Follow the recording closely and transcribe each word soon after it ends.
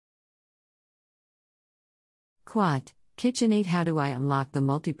Quot, Kitchenaid. How do I unlock the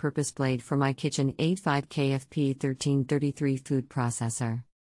multipurpose blade for my Kitchenaid 5 KFP 1333 food processor?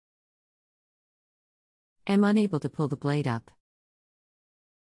 Am unable to pull the blade up.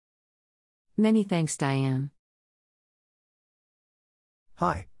 Many thanks, Dianne.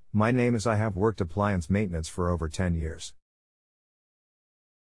 Hi, my name is I have worked appliance maintenance for over 10 years.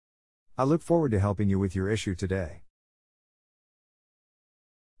 I look forward to helping you with your issue today.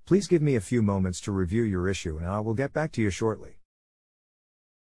 Please give me a few moments to review your issue and I will get back to you shortly.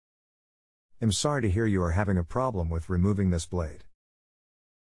 I'm sorry to hear you are having a problem with removing this blade.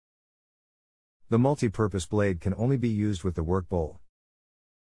 The multi-purpose blade can only be used with the work bowl.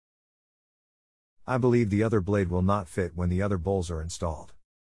 I believe the other blade will not fit when the other bowls are installed.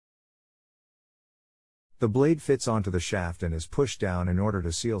 The blade fits onto the shaft and is pushed down in order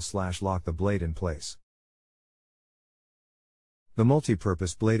to seal/lock the blade in place. The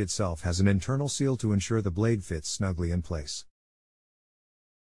multi-purpose blade itself has an internal seal to ensure the blade fits snugly in place.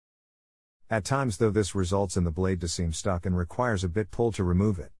 At times though, this results in the blade to seem stuck and requires a bit pull to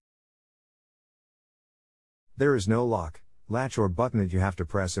remove it. There is no lock, latch or button that you have to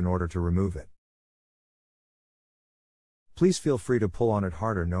press in order to remove it. Please feel free to pull on it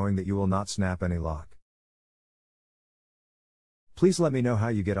harder knowing that you will not snap any lock. Please let me know how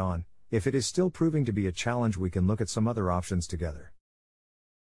you get on. If it is still proving to be a challenge, we can look at some other options together.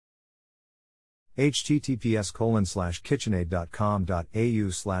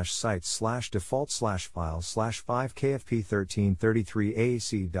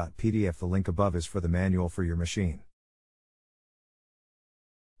 https://kitchenaid.com.au/site/default/files/5kfp1333aac.pdf. The link above is for the manual for your machine.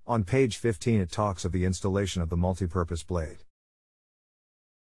 On page 15 it talks of the installation of the multipurpose blade.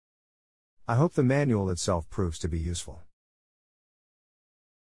 I hope the manual itself proves to be useful.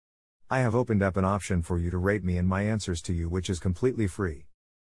 I have opened up an option for you to rate me and my answers to you, which is completely free.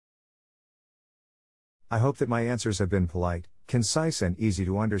 I hope that my answers have been polite, concise and easy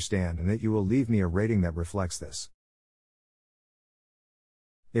to understand and that you will leave me a rating that reflects this.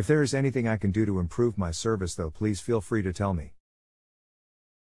 If there is anything I can do to improve my service though, please feel free to tell me.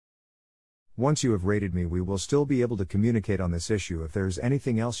 Once you have rated me, we will still be able to communicate on this issue if there is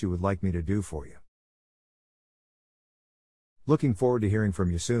anything else you would like me to do for you. Looking forward to hearing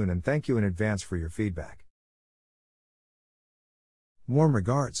from you soon and thank you in advance for your feedback. Warm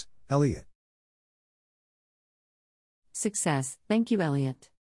regards, Elliott. Success. Thank you,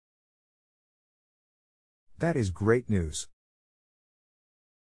 Elliott. That is great news.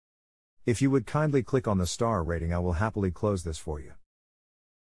 If you would kindly click on the star rating, I will happily close this for you.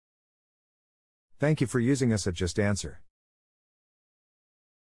 Thank you for using us at JustAnswer.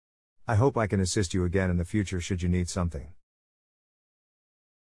 I hope I can assist you again in the future should you need something.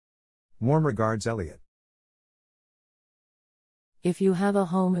 Warm regards, Elliott. If you have a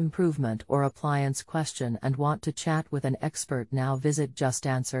home improvement or appliance question and want to chat with an expert now, visit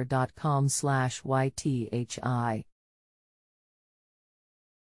justanswer.com/ythi.